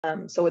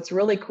So what's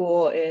really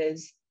cool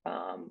is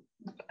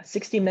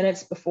 60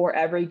 minutes before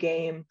every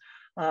game,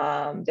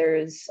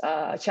 there's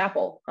a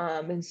chapel.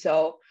 And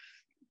so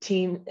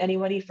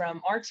anybody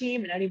from our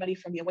team and anybody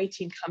from the away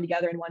team come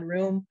together in one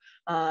room.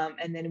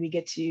 And then we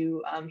get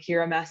to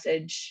hear a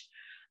message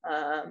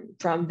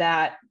from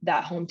that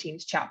home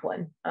team's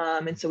chaplain.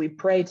 And so we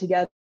pray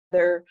together.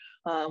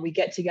 We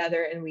get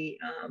together and we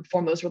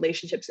form those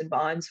relationships and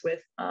bonds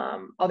with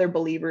other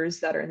believers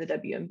that are in the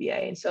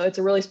WNBA. And so it's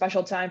a really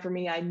special time for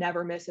me. I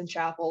never miss in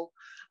chapel,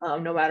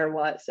 no matter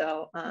what.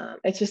 So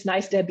it's just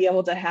nice to be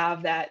able to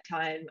have that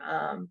time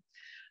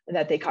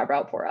that they carve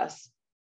out for us.